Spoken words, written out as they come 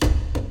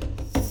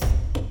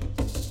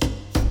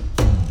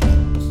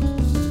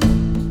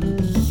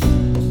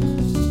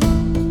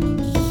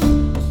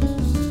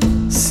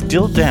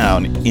still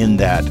down in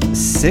that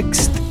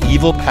sixth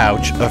evil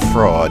pouch of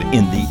fraud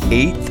in the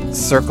eighth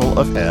circle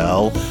of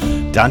hell.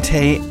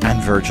 Dante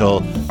and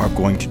Virgil are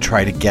going to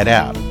try to get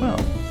out. Well,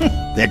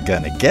 they're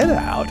going to get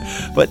out,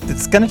 but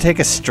it's going to take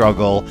a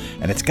struggle,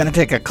 and it's going to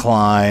take a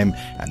climb,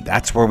 and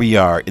that's where we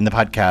are in the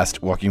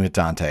podcast, Walking with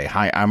Dante.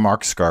 Hi, I'm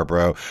Mark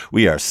Scarborough.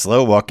 We are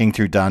slow walking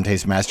through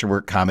Dante's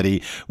masterwork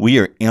comedy. We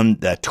are in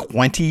the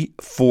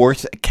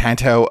 24th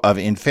canto of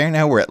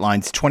Inferno. We're at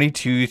lines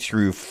 22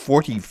 through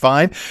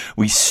 45.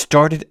 We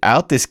started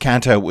out this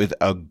canto with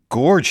a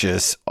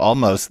gorgeous,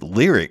 almost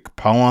lyric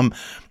poem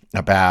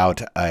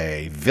about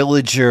a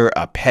villager,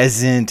 a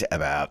peasant,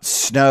 about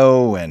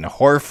snow and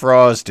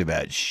hoarfrost,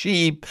 about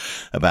sheep,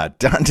 about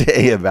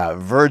Dante, about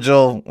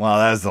Virgil. Well,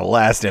 that was the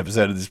last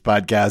episode of this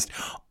podcast.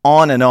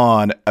 On and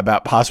on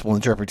about possible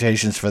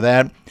interpretations for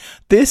that.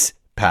 This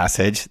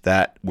passage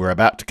that we're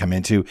about to come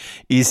into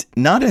is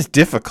not as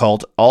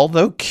difficult,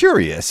 although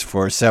curious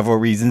for several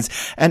reasons.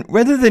 And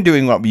rather than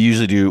doing what we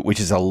usually do, which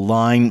is a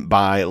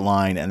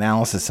line-by-line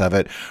analysis of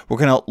it, we're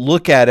going to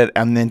look at it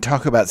and then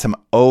talk about some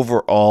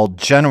overall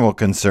general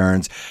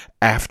concerns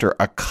after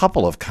a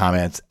couple of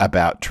comments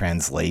about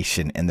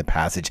translation in the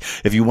passage.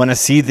 If you want to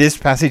see this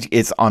passage,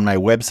 it's on my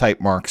website,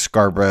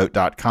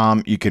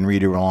 markscarborough.com. You can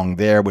read along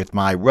there with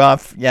my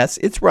rough, yes,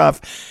 it's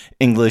rough,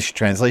 English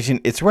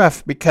translation. It's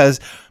rough because,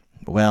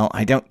 well,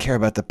 I don't care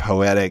about the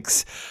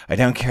poetics. I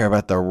don't care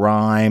about the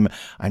rhyme.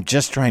 I'm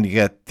just trying to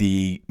get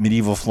the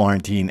medieval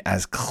Florentine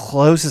as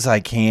close as I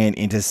can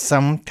into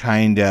some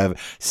kind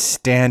of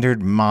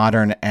standard,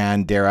 modern,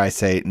 and, dare I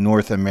say,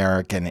 North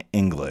American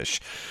English.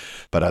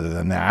 But other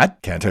than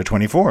that, Canto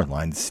 24,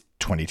 lines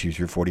 22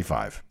 through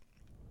 45.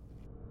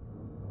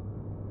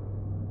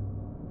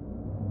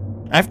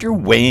 After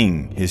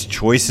weighing his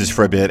choices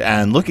for a bit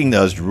and looking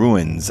those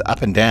ruins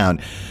up and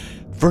down,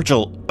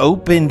 Virgil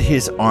opened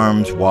his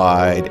arms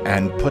wide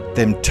and put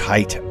them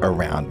tight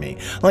around me,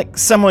 like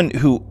someone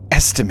who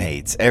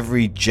estimates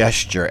every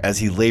gesture as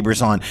he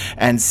labors on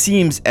and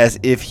seems as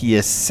if he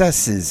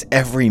assesses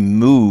every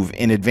move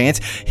in advance.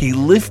 He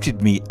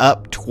lifted me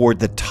up toward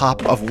the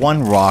top of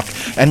one rock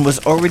and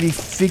was already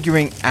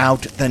figuring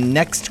out the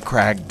next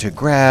crag to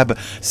grab,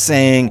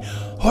 saying,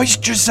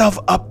 "Hoist yourself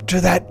up to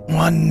that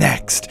one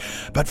next,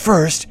 but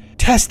first,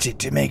 test it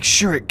to make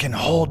sure it can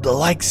hold the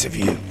likes of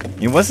you."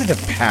 It wasn't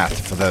a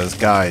path for those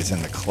guys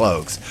in the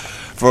cloaks,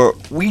 for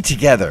we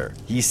together,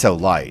 he so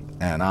light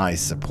and I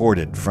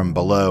supported from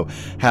below,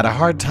 had a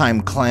hard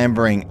time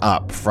clambering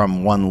up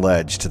from one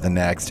ledge to the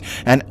next,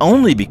 and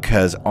only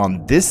because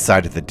on this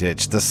side of the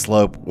ditch the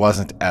slope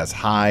wasn't as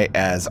high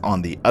as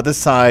on the other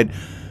side.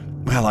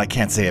 Well, I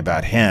can't say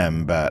about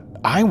him, but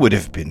I would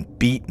have been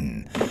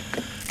beaten.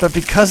 But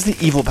because the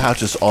evil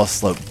pouches all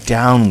slope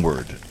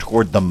downward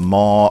toward the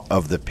maw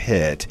of the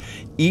pit,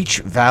 each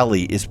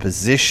valley is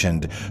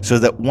positioned so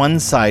that one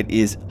side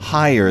is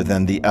higher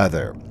than the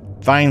other.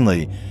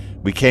 Finally,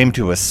 we came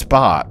to a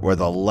spot where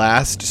the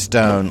last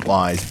stone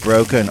lies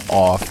broken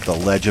off the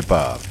ledge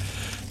above.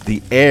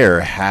 The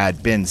air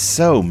had been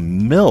so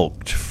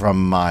milked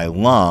from my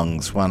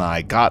lungs when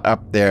I got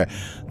up there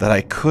that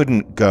I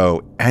couldn't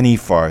go any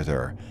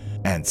farther,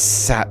 and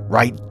sat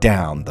right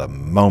down the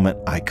moment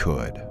I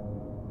could.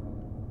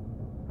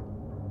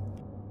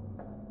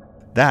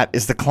 That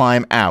is the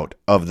climb out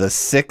of the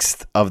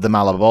sixth of the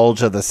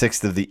Malebolgia, the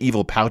sixth of the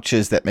evil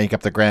pouches that make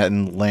up the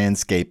grand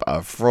landscape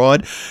of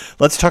fraud.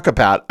 Let's talk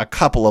about a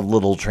couple of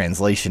little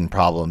translation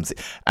problems,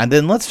 and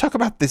then let's talk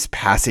about this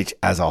passage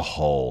as a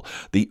whole,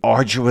 the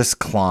arduous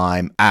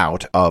climb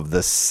out of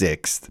the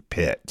sixth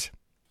pit.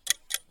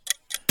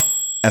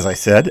 As I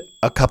said,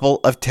 a couple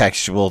of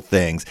textual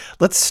things.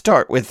 Let's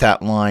start with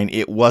that line,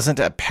 "It wasn't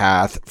a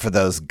path for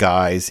those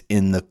guys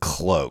in the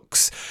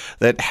cloaks."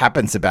 That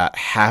happens about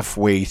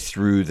halfway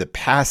through the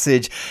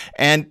passage,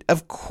 and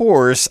of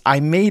course, I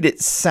made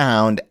it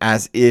sound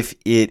as if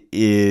it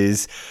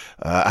is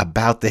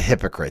about the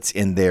hypocrites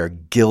in their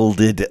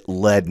gilded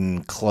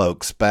leaden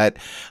cloaks, but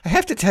I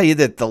have to tell you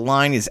that the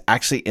line is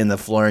actually in the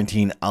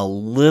Florentine a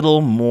little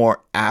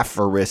more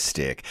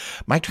aphoristic.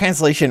 My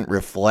translation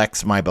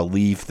reflects my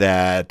belief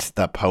that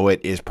the poet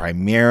is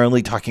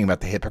primarily talking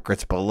about the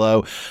hypocrites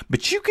below,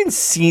 but you can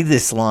see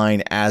this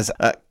line as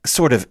a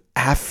sort of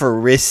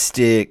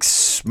aphoristic,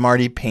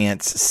 smarty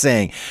pants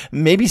saying.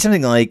 Maybe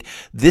something like,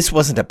 "This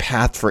wasn't a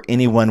path for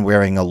anyone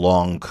wearing a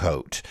long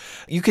coat."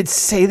 You could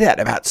say that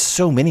about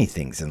so many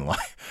things in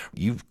life.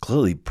 You've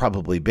clearly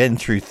probably been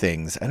through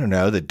things. I don't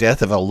know, the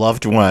death of a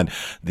loved one,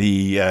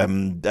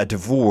 a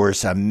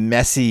divorce, a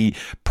messy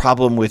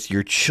problem with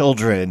your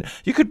children.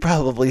 You could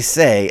probably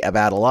say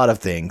about a lot of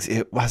things,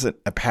 it wasn't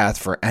a path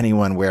for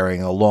anyone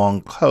wearing a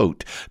long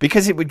coat,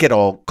 because it would get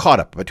all caught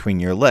up between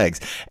your legs.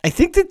 I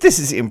think that this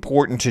is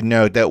important to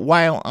note, that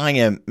while I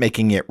am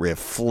making it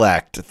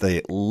reflect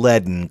the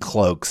leaden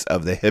cloaks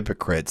of the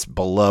hypocrites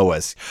below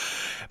us,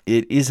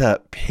 it is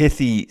a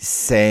pithy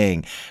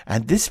saying,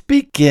 and this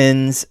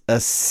begins has a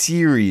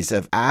series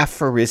of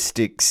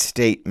aphoristic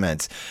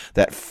statements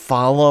that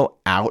follow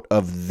out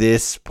of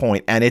this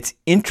point. And it's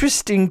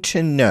interesting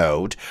to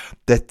note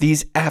that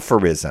these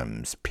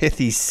aphorisms,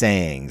 pithy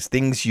sayings,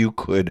 things you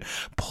could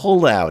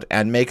pull out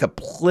and make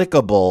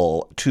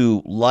applicable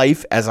to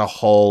life as a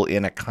whole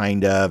in a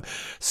kind of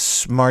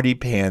smarty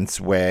pants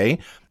way,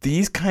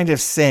 these kind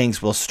of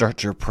sayings will start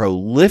to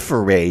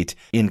proliferate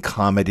in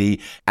comedy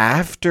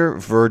after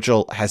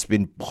Virgil has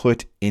been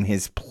put in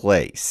his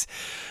place.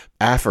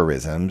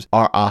 Aphorisms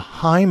are a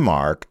high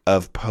mark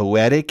of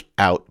poetic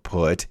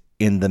output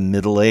in the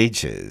Middle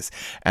Ages,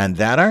 and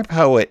that our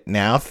poet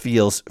now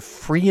feels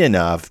free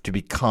enough to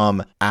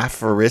become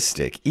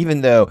aphoristic,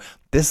 even though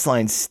this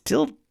line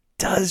still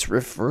does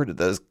refer to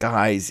those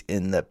guys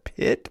in the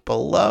pit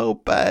below,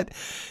 but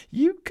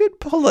you could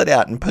pull it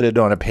out and put it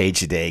on a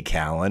page-a-day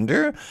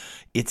calendar.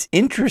 It's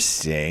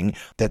interesting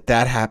that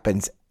that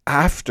happens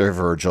after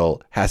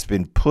Virgil has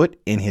been put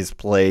in his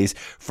place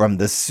from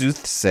the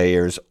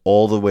soothsayers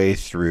all the way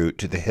through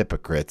to the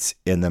hypocrites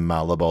in the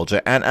Malebolgia.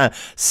 And a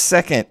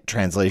second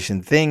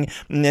translation thing,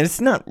 and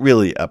it's not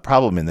really a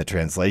problem in the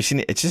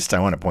translation, it's just I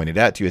want to point it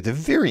out to you at the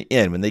very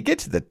end. When they get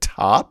to the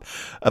top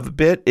of a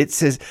bit, it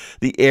says,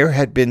 the air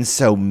had been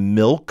so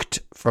milked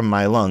from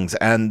my lungs.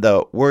 And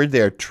the word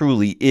there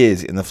truly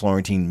is, in the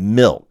Florentine,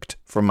 milked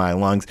from my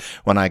lungs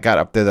when I got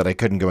up there that I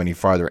couldn't go any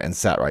farther and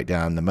sat right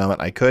down the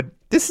moment I could.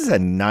 This is a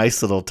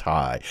nice little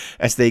tie.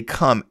 As they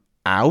come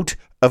out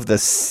of the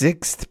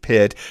sixth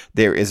pit,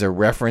 there is a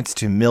reference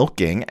to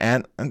milking,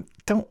 and I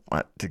don't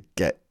want to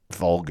get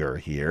vulgar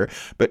here,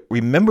 but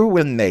remember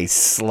when they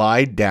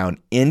slide down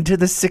into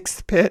the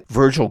sixth pit,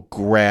 Virgil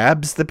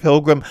grabs the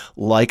pilgrim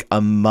like a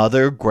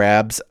mother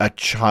grabs a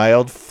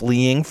child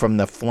fleeing from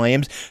the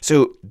flames.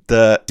 So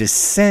the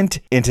descent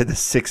into the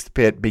sixth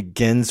pit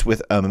begins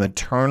with a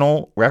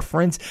maternal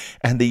reference,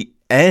 and the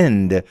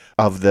end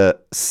of the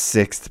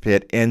sixth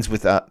pit ends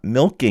with a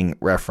milking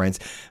reference.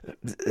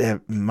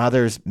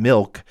 Mother's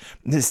milk.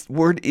 This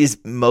word is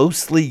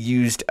mostly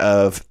used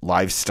of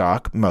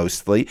livestock,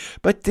 mostly,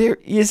 but there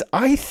is,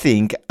 I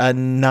think, a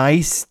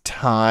nice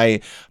tie,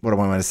 what do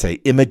I want to say,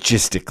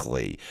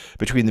 imagistically,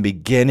 between the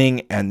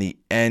beginning and the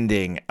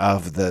ending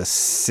of the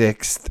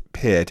sixth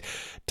pit.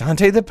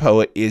 Dante the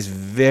poet is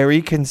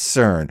very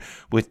concerned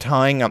with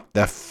tying up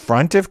the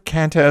front of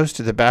cantos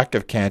to the back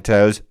of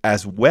cantos,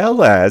 as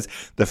well as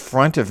the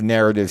front of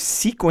narrative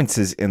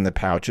sequences in the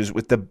pouches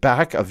with the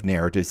back of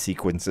narrative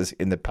sequences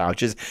in the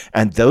pouches.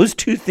 And those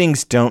two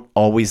things don't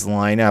always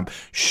line up,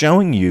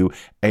 showing you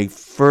a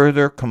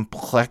further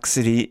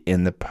complexity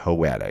in the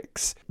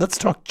poetics. Let's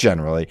talk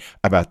generally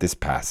about this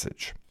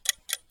passage.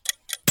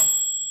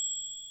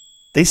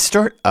 They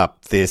start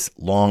up this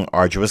long,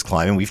 arduous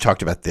climb, and we've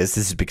talked about this.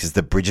 This is because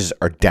the bridges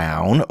are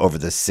down over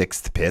the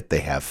sixth pit. They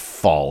have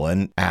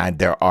fallen, and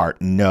there are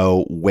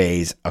no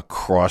ways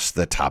across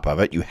the top of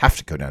it. You have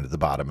to go down to the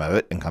bottom of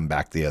it and come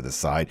back the other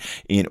side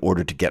in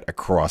order to get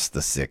across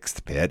the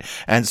sixth pit.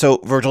 And so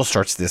Virgil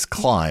starts this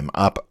climb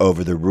up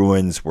over the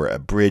ruins where a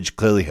bridge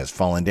clearly has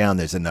fallen down.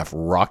 There's enough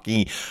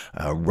rocky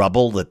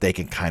rubble that they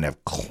can kind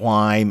of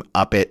climb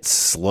up it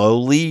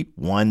slowly,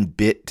 one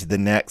bit to the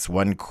next,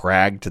 one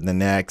crag to the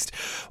next.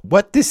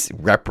 What this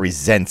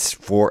represents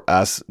for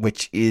us,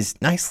 which is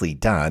nicely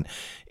done,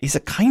 is a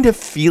kind of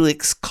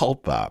Felix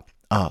culpa,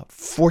 a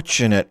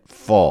fortunate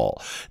fall.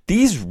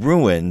 These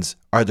ruins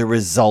are the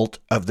result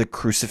of the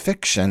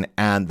crucifixion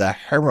and the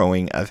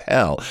harrowing of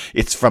hell.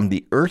 It's from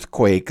the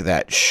earthquake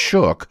that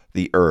shook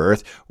the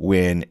earth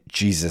when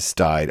Jesus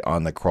died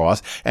on the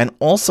cross, and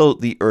also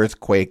the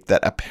earthquake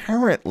that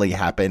apparently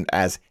happened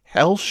as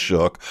hell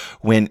shook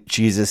when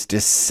Jesus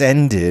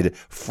descended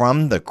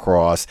from the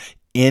cross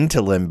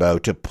into limbo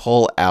to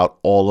pull out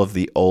all of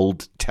the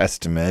Old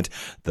Testament,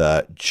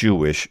 the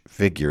Jewish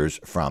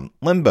figures from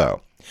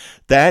limbo.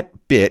 That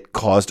bit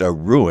caused a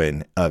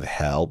ruin of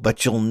hell,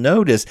 but you'll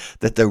notice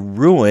that the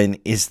ruin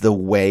is the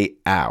way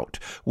out,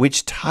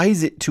 which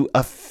ties it to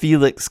a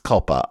Felix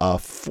culpa, a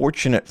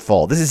fortunate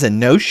fall. This is a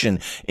notion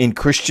in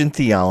Christian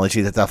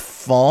theology that the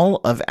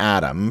fall of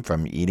Adam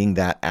from eating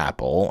that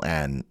apple,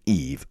 and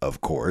Eve, of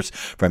course,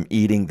 from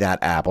eating that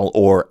apple,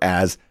 or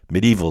as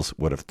medievals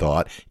would have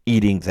thought,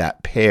 eating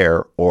that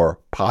pear, or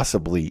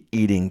possibly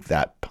eating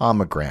that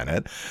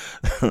pomegranate,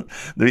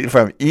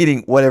 from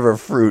eating whatever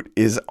fruit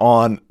is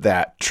on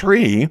that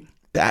tree,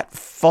 that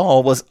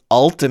fall was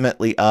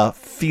ultimately a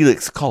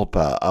Felix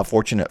culpa, a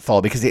fortunate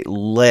fall, because it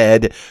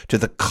led to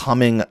the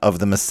coming of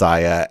the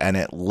Messiah, and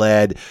it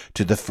led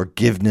to the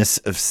forgiveness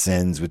of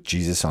sins with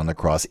Jesus on the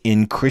cross.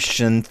 In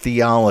Christian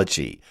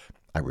theology,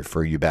 I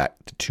refer you back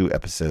to 2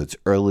 episodes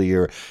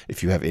earlier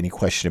if you have any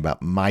question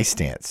about my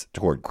stance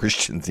toward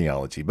Christian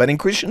theology. But in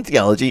Christian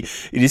theology,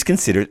 it is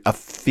considered a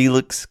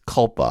Felix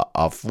culpa,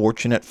 a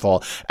fortunate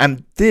fall.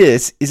 And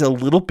this is a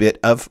little bit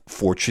of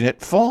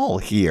fortunate fall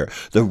here.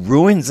 The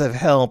ruins of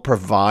hell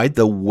provide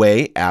the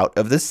way out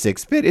of the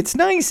sixth pit. It's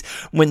nice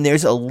when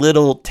there's a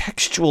little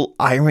textual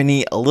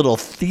irony, a little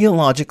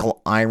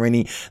theological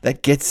irony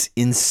that gets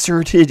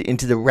inserted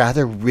into the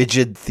rather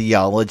rigid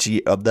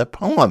theology of the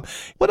poem.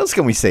 What else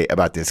can we say about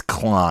about this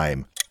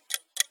climb.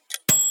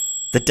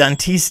 The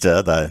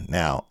Dantista, the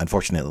now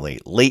unfortunately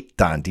late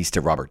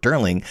Dantista Robert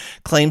Durling,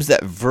 claims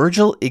that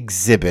Virgil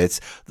exhibits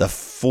the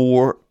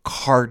 4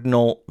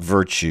 cardinal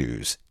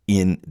virtues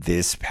in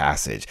this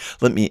passage.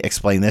 Let me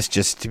explain this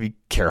just to be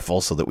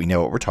careful so that we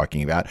know what we're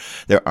talking about.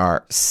 There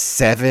are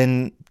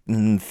 7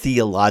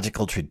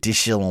 theological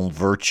traditional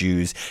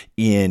virtues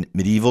in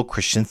medieval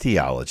Christian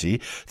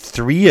theology.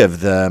 3 of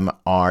them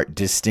are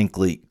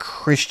distinctly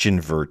Christian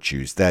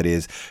virtues, that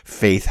is,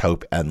 faith,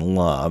 hope, and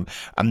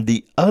love. And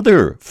the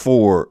other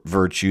 4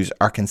 virtues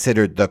are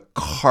considered the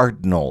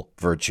cardinal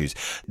virtues.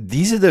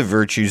 These are the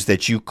virtues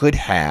that you could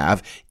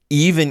have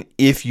even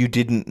if you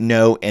didn't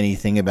know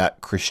anything about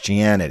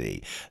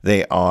Christianity.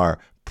 They are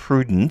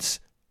prudence,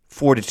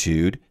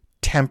 fortitude,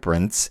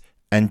 temperance,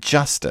 and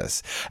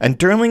justice. And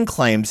Durling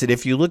claims that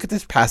if you look at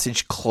this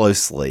passage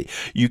closely,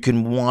 you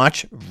can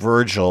watch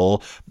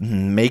Virgil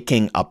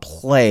making a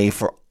play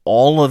for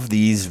all of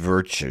these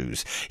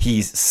virtues.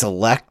 He's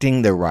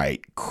selecting the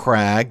right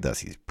crag, thus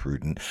he's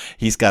prudent.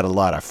 He's got a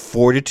lot of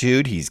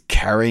fortitude. He's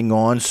carrying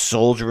on,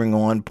 soldiering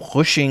on,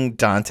 pushing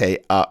Dante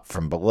up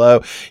from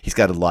below. He's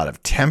got a lot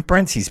of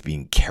temperance. He's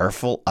being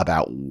careful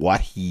about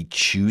what he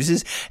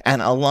chooses,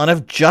 and a lot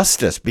of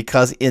justice,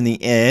 because in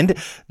the end,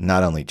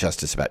 not only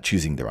justice about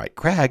choosing the right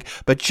crag,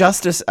 but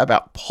justice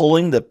about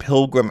pulling the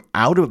pilgrim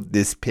out of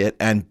this pit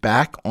and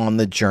back on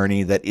the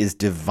journey that is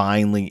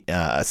divinely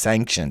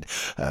sanctioned.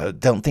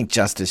 Don't think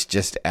justice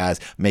just as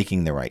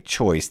making the right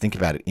choice. Think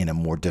about it in a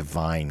more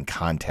divine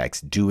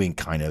context, doing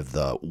kind of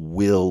the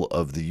will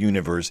of the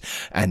universe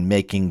and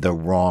making the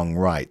wrong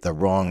right. The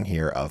wrong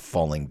here of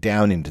falling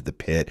down into the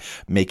pit,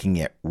 making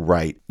it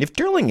right. If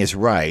Durling is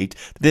right,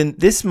 then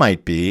this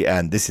might be,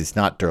 and this is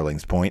not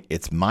Durling's point,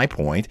 it's my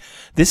point,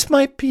 this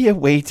might be a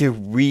way to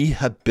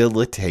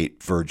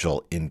rehabilitate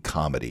Virgil in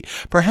comedy.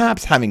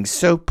 Perhaps having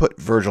so put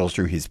Virgil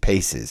through his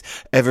paces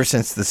ever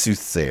since the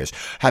Soothsayers,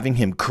 having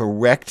him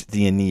correct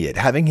the Aeneid,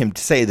 having him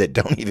say that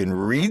don't even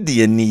read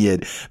the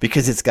Aeneid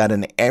because it's got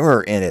an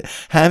error in it,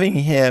 having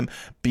him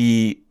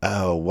be,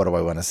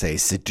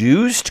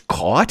 seduced,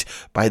 caught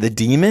by the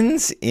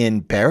demons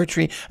in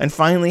barratry, and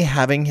finally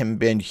having him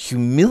been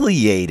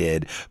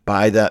humiliated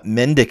by the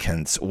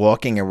mendicants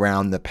walking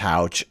around the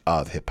pouch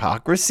of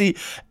hypocrisy.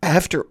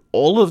 After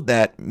all of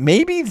that,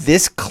 maybe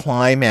this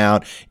climb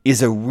out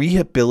is a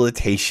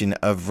rehabilitation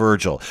of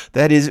Virgil.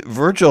 That is,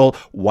 Virgil,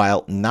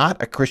 while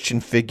not a Christian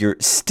figure,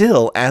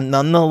 still and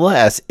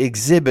nonetheless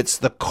exhibits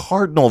the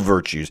cardinal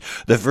virtues,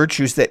 the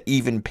virtues that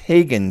even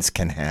pagans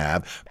can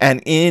have.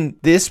 And in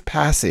this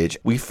passage,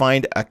 we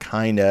find a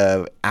kind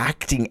of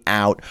acting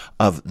out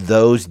of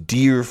those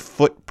dear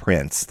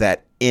footprints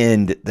that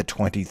end the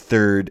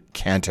 23rd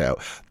canto.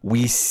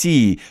 We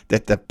see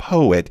that the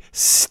poet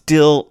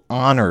still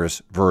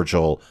honors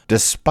Virgil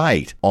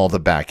despite all the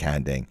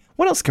backhanding.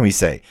 What else can we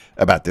say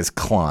about this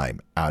climb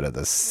out of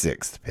the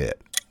 6th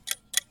pit?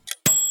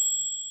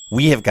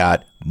 We have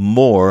got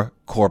more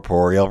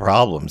corporeal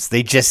problems.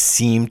 They just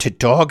seem to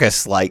dog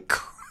us like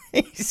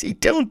crazy,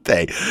 don't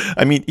they?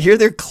 I mean, here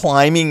they're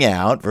climbing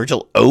out.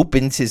 Virgil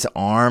opens his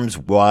arms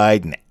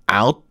wide and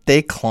out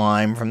they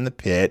climb from the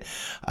pit.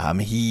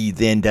 He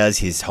then does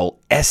his whole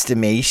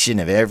estimation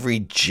of every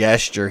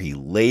gesture. He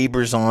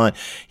labors on.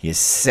 He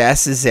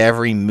assesses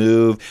every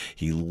move.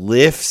 He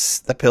lifts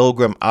the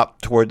pilgrim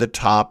up toward the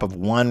top of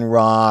one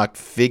rock,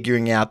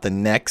 figuring out the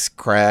next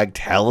crag,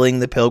 telling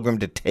the pilgrim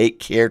to take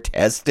care,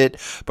 test it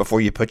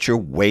before you put your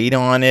weight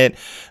on it.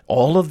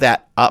 All of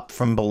that up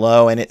from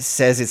below. And it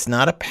says it's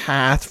not a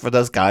path for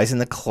those guys in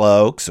the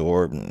cloaks,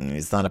 or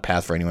it's not a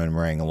path for anyone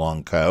wearing a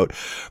long coat.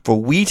 For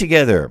we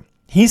together,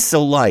 he's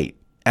so light,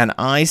 and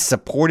I,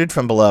 supported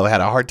from below, had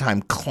a hard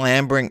time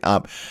clambering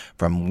up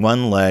from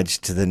one ledge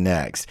to the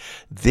next.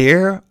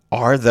 There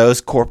are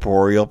those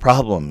corporeal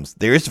problems.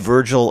 There's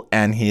Virgil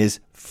and his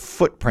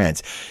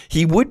footprints.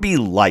 He would be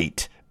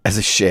light as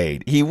a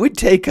shade. He would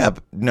take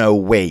up no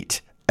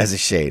weight as a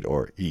shade,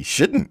 or he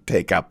shouldn't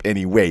take up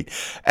any weight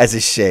as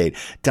a shade.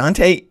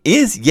 Dante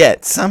is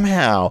yet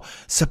somehow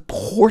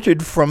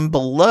supported from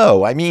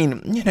below. I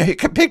mean, you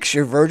can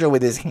picture Virgil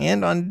with his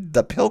hand on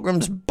the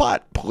pilgrim's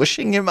butt,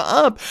 pushing him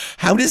up.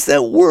 How does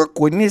that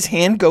work? Wouldn't his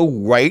hand go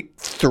right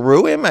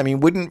through him? I mean,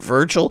 wouldn't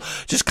Virgil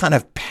just kind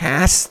of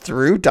pass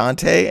through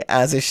Dante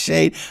as a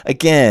shade?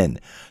 Again,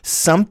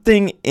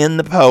 something in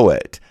the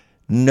poet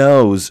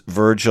knows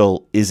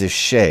Virgil is a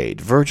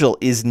shade. Virgil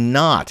is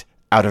not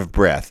out of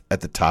breath at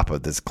the top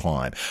of this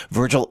climb.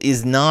 Virgil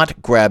is not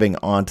grabbing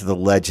onto the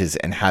ledges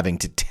and having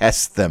to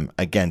test them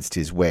against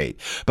his weight.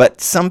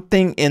 But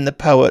something in the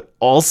poet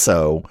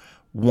also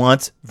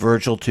wants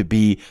Virgil to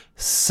be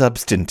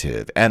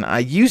substantive. And I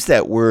use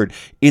that word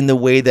in the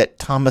way that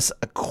Thomas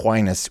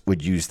Aquinas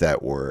would use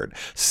that word.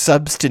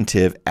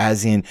 Substantive,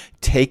 as in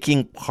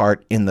taking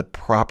part in the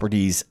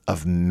properties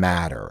of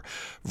matter.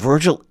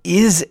 Virgil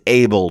is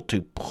able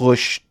to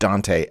push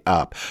Dante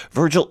up.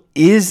 Virgil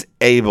is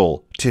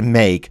able to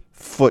make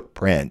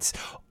footprints.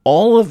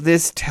 All of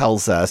this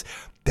tells us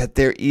that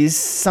there is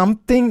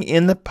something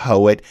in the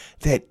poet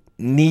that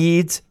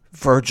needs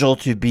Virgil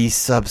to be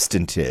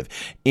substantive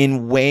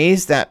in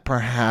ways that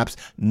perhaps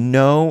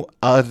no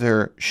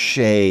other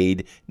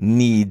shade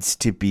needs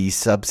to be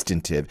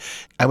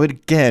substantive. I would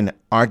again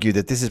argue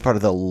that this is part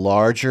of the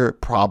larger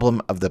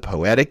problem of the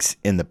poetics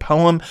in the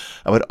poem.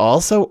 I would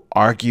also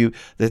argue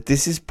that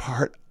this is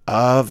part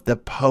of the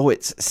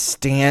poet's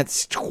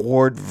stance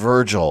toward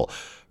Virgil.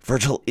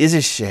 Virgil is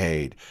a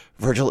shade.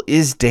 Virgil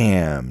is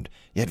damned.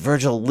 Yet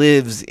Virgil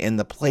lives in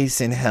the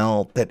place in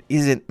hell that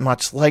isn't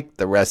much like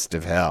the rest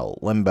of hell,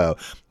 limbo.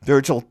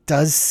 Virgil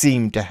does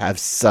seem to have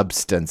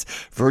substance.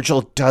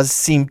 Virgil does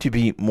seem to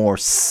be more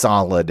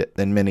solid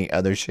than many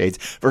other shades.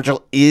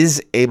 Virgil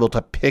is able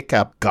to pick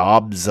up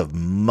gobs of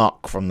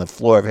muck from the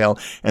floor of hell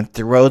and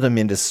throw them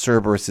into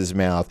Cerberus's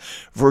mouth.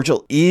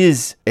 Virgil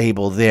is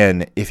able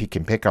then, if he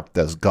can pick up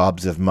those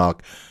gobs of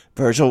muck,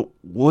 Virgil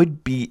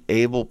would be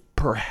able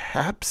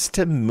perhaps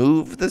to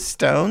move the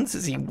stones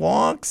as he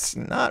walks.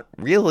 Not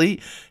really.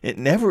 It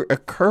never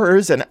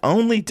occurs, and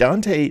only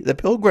Dante the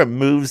Pilgrim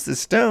moves the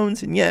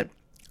stones, and yet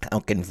how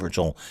can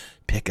Virgil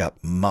pick up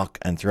muck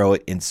and throw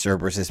it in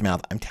Cerberus's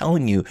mouth? I'm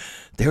telling you,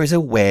 there is a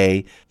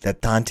way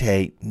that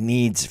Dante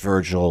needs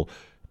Virgil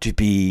to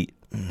be,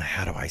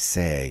 how do I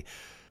say,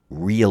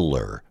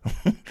 realer,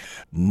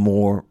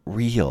 more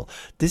real.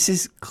 This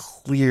is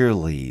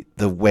clearly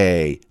the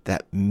way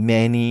that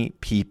many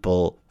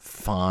people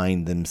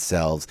find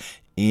themselves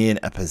in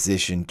a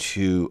position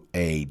to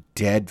a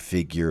dead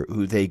figure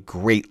who they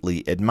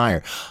greatly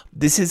admire.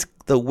 This is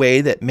the way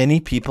that many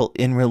people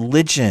in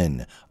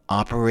religion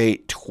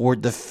operate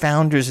toward the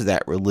founders of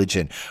that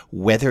religion,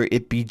 whether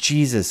it be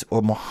Jesus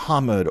or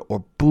Muhammad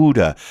or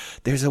Buddha.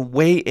 There's a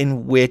way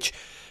in which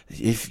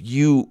if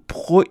you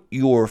put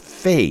your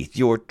faith,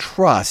 your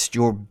trust,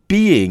 your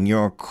being,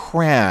 your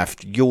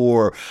craft,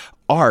 your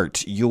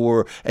art,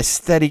 your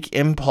aesthetic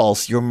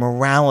impulse, your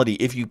morality,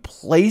 if you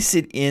place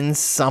it in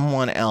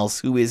someone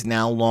else who is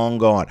now long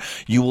gone,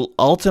 you will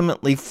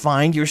ultimately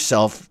find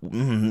yourself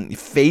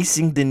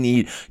facing the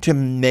need to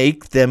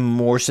make them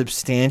more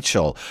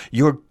substantial.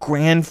 Your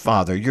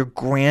grandfather, your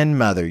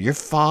grandmother, your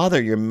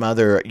father, your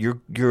mother,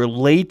 your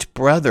late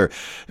brother,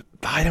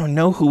 I don't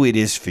know who it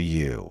is for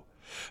you.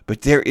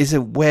 But there is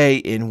a way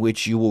in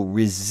which you will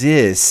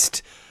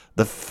resist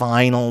the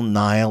final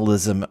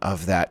nihilism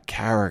of that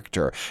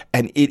character.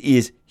 And it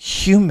is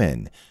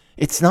human.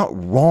 It's not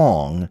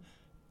wrong.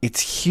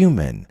 It's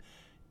human.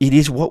 It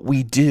is what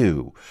we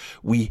do.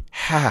 We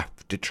have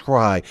to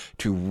try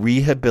to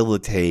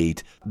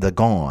rehabilitate the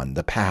gone,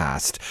 the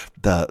past,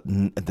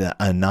 the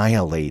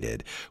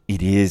annihilated.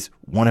 It is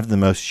one of the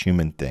most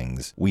human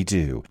things we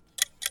do.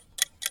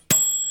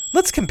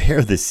 Let's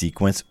compare this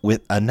sequence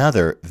with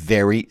another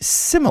very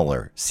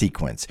similar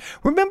sequence.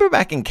 Remember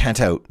back in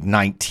Canto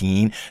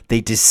 19,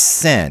 they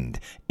descend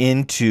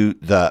into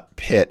the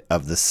pit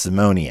of the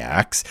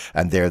Simoniacs,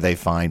 and there they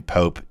find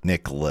Pope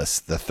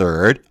Nicholas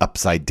III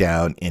upside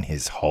down in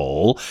his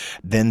hole.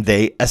 Then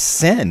they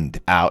ascend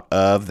out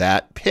of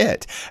that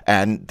pit,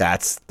 and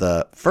that's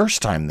the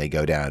first time they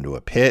go down to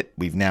a pit.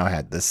 We've now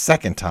had the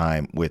second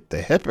time with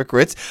the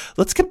hypocrites.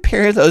 Let's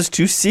compare those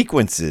two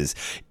sequences.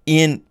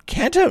 In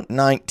Canto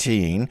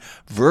 19,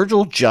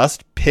 Virgil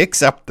just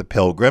picks up the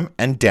pilgrim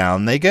and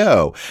down they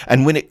go.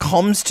 And when it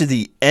comes to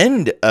the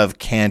end of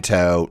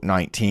Canto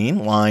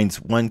 19, lines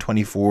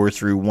 124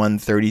 through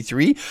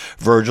 133,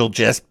 Virgil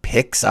just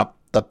picks up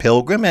the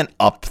pilgrim and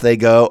up they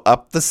go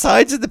up the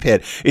sides of the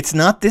pit. It's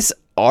not this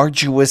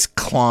arduous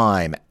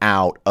climb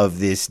out of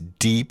this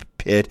deep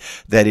pit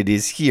that it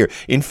is here.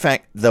 In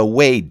fact, the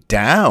way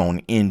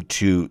down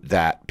into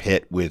that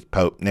pit with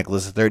Pope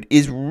Nicholas III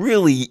is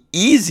really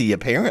easy,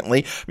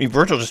 apparently. I mean,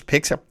 Virgil just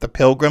picks up the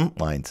pilgrim,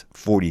 lines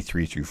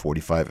 43 through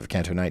 45 of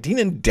Canto 19,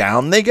 and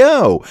down they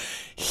go.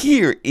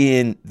 Here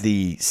in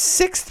the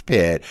sixth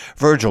pit,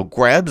 Virgil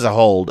grabs a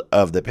hold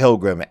of the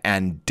pilgrim,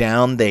 and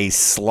down they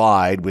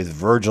slide with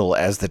Virgil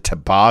as the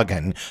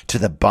toboggan to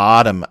the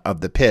bottom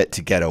of the pit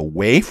to get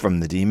away from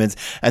the demons.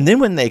 And then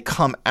when they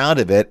come out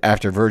of it,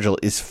 after Virgil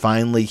is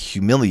finally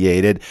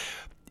humiliated,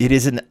 it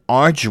is an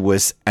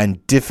arduous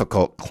and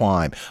difficult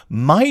climb.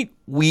 Might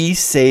we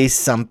say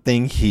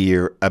something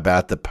here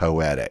about the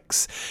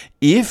poetics?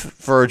 If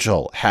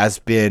Virgil has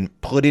been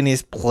put in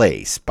his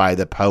place by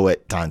the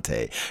poet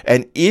Dante,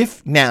 and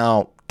if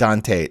now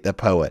Dante, the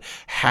poet,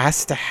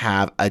 has to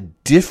have a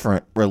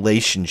different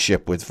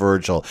relationship with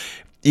Virgil,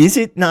 is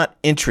it not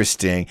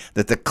interesting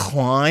that the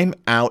climb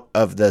out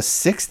of the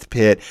sixth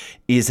pit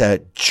is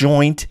a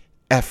joint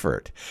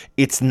effort?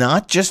 It's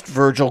not just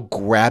Virgil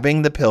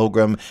grabbing the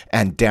pilgrim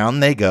and down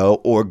they go,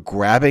 or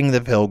grabbing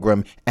the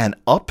pilgrim and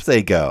up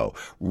they go.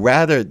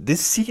 Rather, this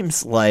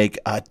seems like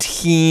a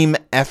team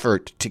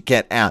effort to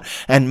get out.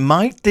 And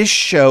might this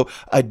show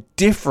a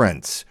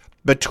difference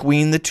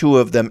between the two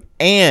of them,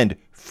 and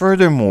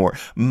Furthermore,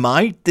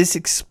 might this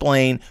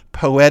explain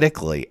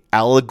poetically,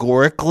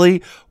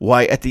 allegorically,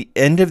 why at the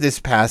end of this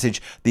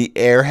passage the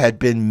air had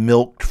been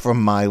milked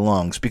from my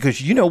lungs? Because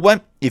you know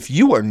what? If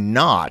you are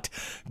not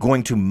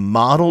going to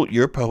model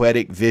your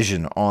poetic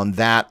vision on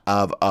that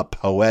of a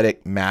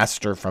poetic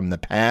master from the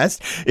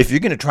past, if you're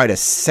going to try to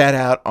set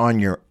out on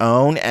your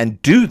own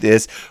and do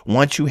this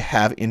once you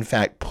have in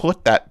fact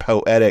put that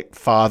poetic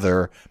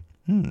father,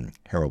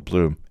 Harold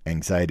Bloom,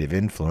 Anxiety of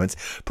Influence,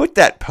 put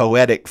that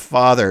poetic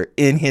father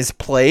in his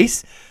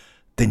place,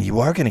 then you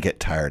are going to get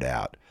tired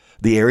out.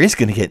 The air is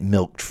going to get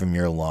milked from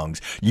your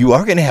lungs. You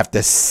are going to have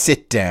to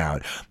sit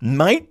down.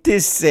 Might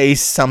this say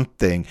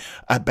something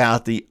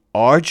about the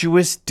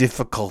arduous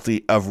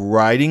difficulty of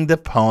writing the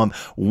poem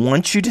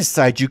once you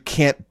decide you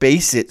can't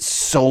base it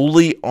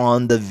solely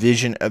on the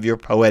vision of your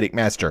poetic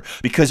master?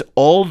 Because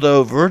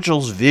although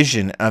Virgil's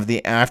vision of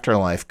the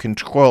afterlife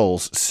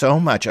controls so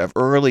much of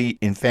early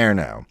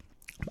Inferno,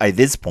 by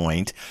this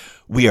point,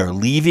 we are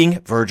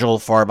leaving Virgil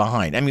far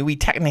behind. I mean, we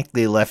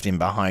technically left him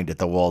behind at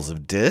the walls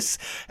of Dis,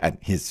 and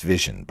his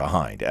vision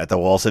behind at the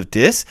walls of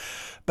Dis,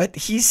 but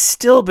he's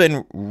still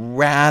been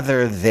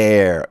rather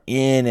there,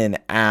 in and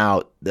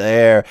out,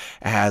 there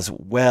as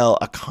well,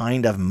 a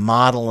kind of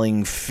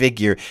modeling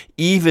figure,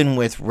 even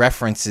with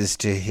references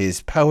to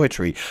his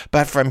poetry.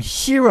 But from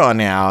here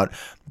on out,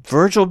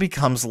 Virgil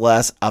becomes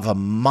less of a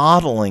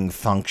modeling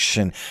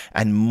function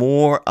and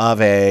more of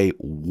a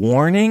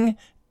warning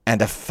and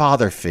a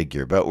father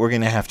figure, but we're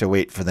going to have to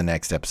wait for the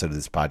next episode of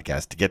this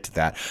podcast to get to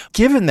that.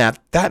 Given that,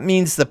 that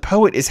means the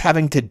poet is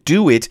having to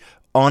do it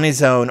on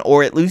his own,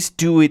 or at least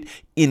do it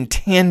in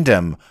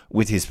tandem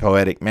with his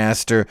poetic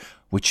master,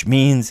 which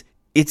means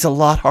it's a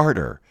lot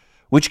harder,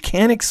 which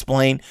can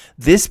explain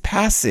this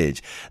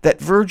passage that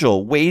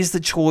Virgil weighs the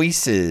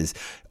choices,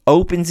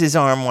 opens his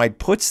arm wide,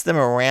 puts them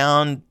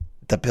around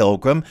the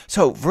pilgrim.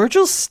 So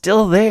Virgil's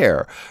still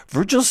there.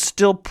 Virgil's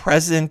still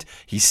present.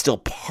 He's still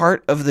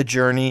part of the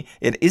journey.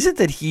 It isn't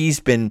that he's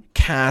been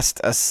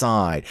cast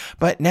aside,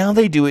 but now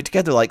they do it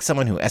together, like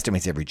someone who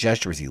estimates every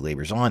gesture as he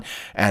labors on,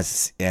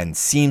 and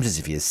seems as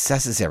if he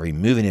assesses every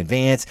move in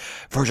advance.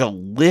 Virgil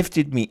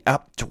lifted me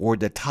up toward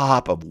the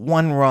top of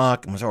one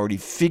rock and was already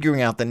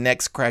figuring out the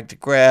next crag to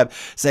grab,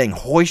 saying,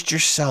 "Hoist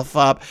yourself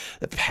up."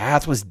 The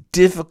path was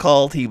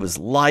difficult. He was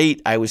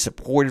light. I was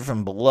supported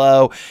from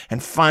below.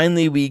 And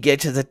finally we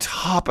get to the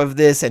top of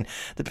this, and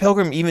the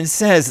pilgrim even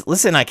says,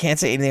 "Listen, I can't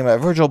say anything about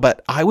Virgil,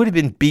 but I would have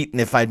been beaten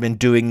if I'd been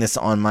doing this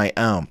on my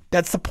own."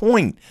 That's the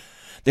point.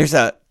 There's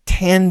a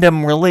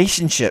tandem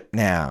relationship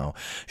now.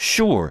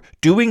 Sure,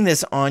 doing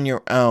this on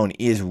your own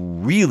is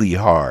really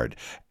hard,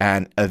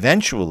 and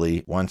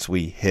eventually, once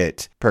we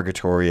hit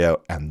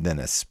Purgatorio, and then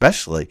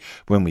especially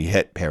when we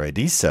hit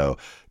Paradiso,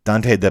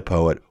 Dante the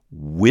poet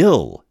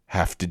will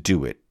have to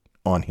do it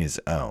on his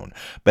own.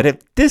 But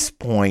at this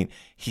point,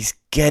 he's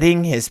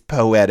getting his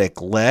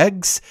poetic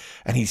legs,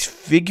 and he's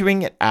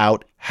figuring it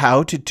out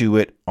how to do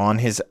it on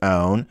his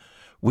own,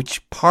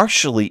 which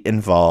partially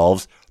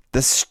involves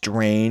the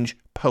strange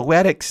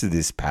poetics of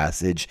this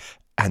passage,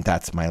 and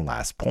that's my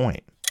last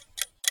point.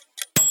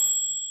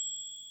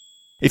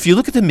 If you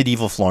look at the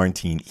medieval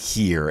Florentine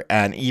here,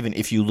 and even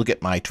if you look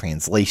at my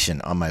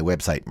translation on my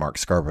website,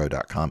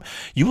 markscarborough.com,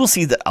 you will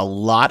see that a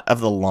lot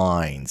of the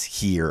lines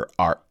here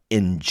are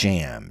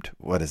enjambed.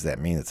 What does that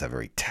mean? It's a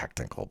very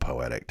technical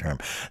poetic term.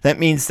 That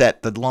means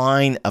that the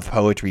line of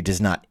poetry does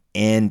not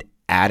end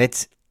at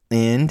its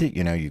end.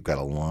 You know, you've got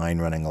a line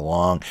running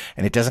along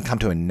and it doesn't come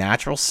to a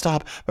natural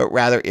stop, but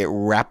rather it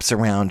wraps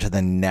around to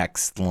the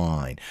next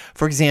line.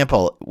 For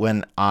example,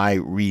 when I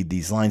read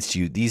these lines to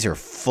you, these are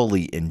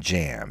fully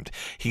enjambed.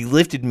 He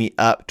lifted me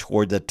up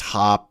toward the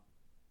top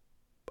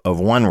of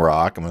one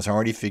rock and was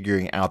already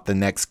figuring out the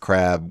next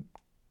crab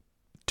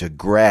to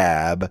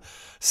grab,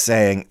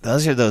 saying,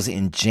 those are those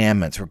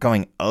enjambments. We're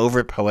going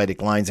over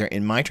poetic lines there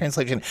in my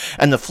translation,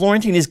 and the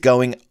Florentine is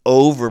going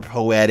over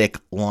poetic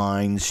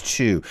lines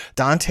too.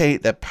 Dante,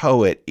 the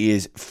poet,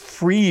 is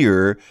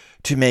freer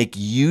to make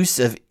use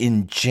of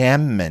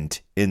enjambment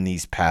in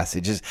these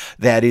passages,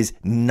 that is,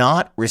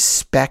 not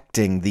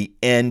respecting the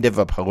end of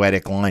a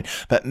poetic line,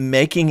 but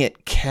making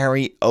it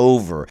carry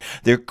over.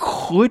 There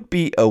could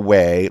be a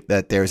way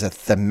that there's a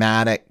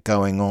thematic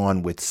going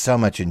on with so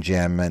much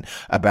enjambment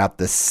about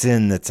the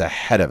sin that's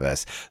ahead of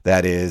us.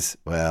 That is,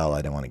 well,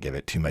 I don't want to give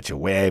it too much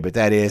away, but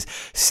that is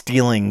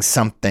stealing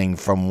something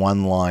from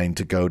one line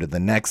to go to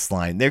the next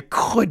line. There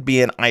could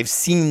be, and I've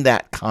seen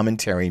that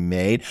commentary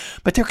made,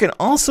 but there can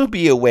also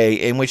be a way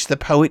in which the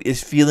poet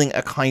is feeling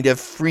a kind of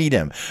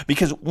freedom.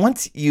 Because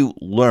once you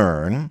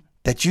learn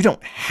that you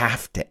don't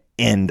have to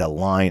end a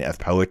line of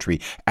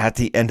poetry at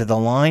the end of the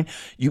line,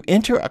 you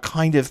enter a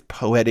kind of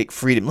poetic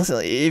freedom.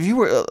 Listen, if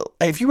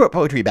you wrote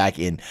poetry back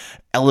in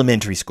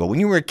elementary school when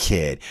you were a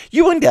kid,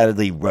 you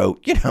undoubtedly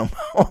wrote,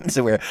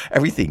 poems where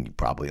everything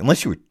probably,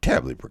 unless you were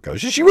terribly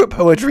precocious, you wrote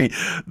poetry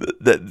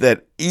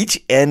that each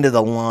end of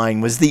the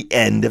line was the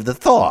end of the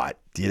thought.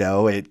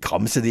 It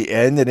comes to the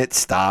end and it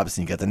stops,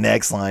 and you got the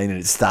next line and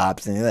it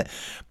stops, and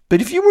But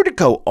if you were to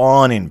go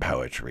on in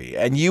poetry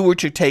and you were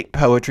to take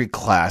poetry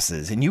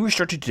classes and you were to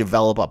start to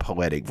develop a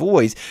poetic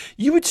voice,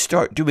 you would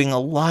start doing a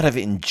lot of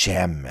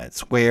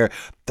enjambments where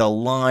the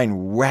line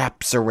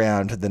wraps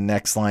around to the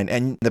next line,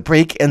 and the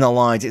break in the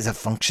lines is a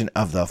function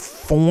of the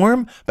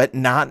form, but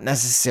not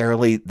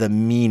necessarily the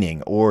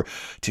meaning. Or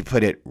to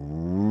put it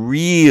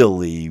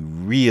really,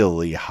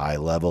 really high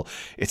level,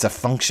 it's a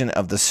function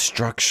of the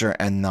structure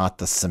and not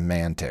the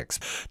semantics.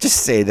 Just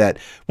say that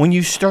when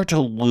you start to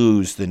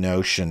lose the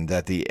notion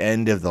that the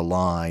end of the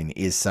line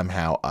is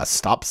somehow a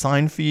stop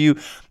sign for you,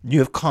 you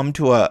have come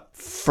to a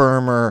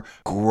firmer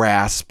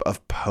grasp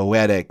of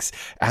poetics,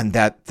 and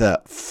that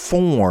the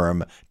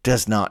form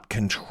does not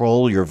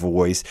control your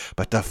voice,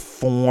 but the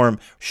form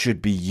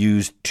should be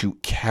used to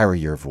carry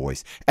your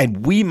voice.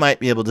 And we might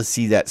be able to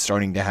see that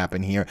starting to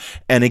happen here.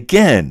 And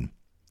again,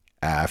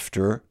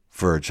 after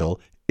Virgil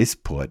is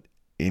put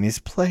in his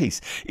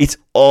place. It's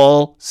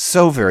all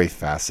so very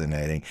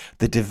fascinating.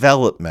 The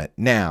development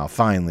now,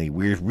 finally,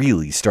 we're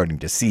really starting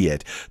to see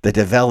it. The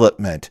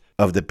development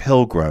of the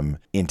pilgrim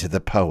into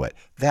the poet.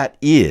 That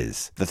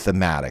is the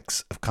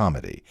thematics of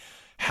comedy.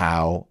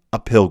 How a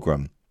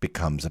pilgrim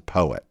becomes a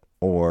poet.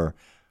 Or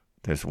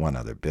there's one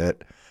other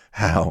bit.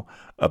 How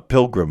a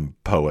pilgrim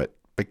poet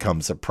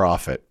becomes a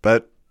prophet.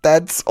 But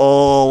that's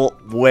all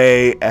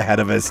way ahead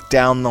of us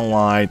down the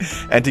line.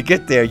 And to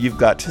get there, you've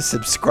got to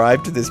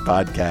subscribe to this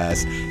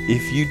podcast.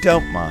 If you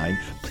don't mind,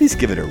 please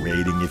give it a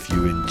rating if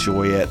you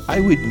enjoy it.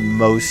 I would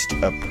most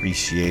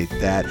appreciate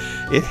that.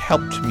 It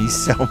helped me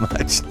so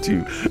much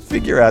to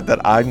figure out that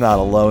I'm not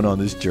alone on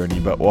this journey,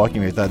 but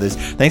walking with others.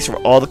 Thanks for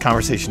all the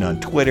conversation on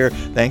Twitter.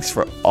 Thanks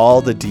for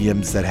all the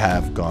DMs that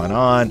have gone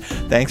on.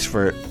 Thanks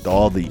for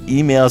all the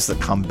emails that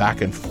come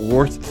back and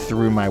forth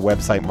through my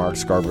website,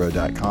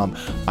 markscarborough.com.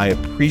 I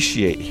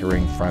appreciate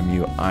hearing from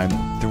you.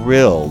 I'm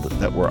thrilled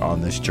that we're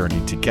on this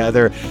journey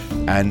together,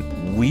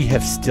 and we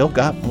have still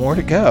got more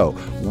to go.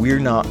 We're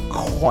not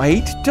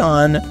quite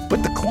done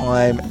with the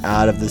climb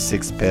out of the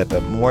 6th pit,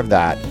 but more of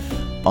that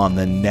on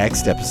the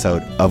next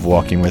episode of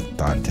Walking with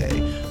Dante.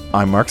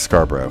 I'm Mark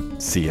Scarborough.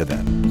 See you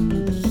then.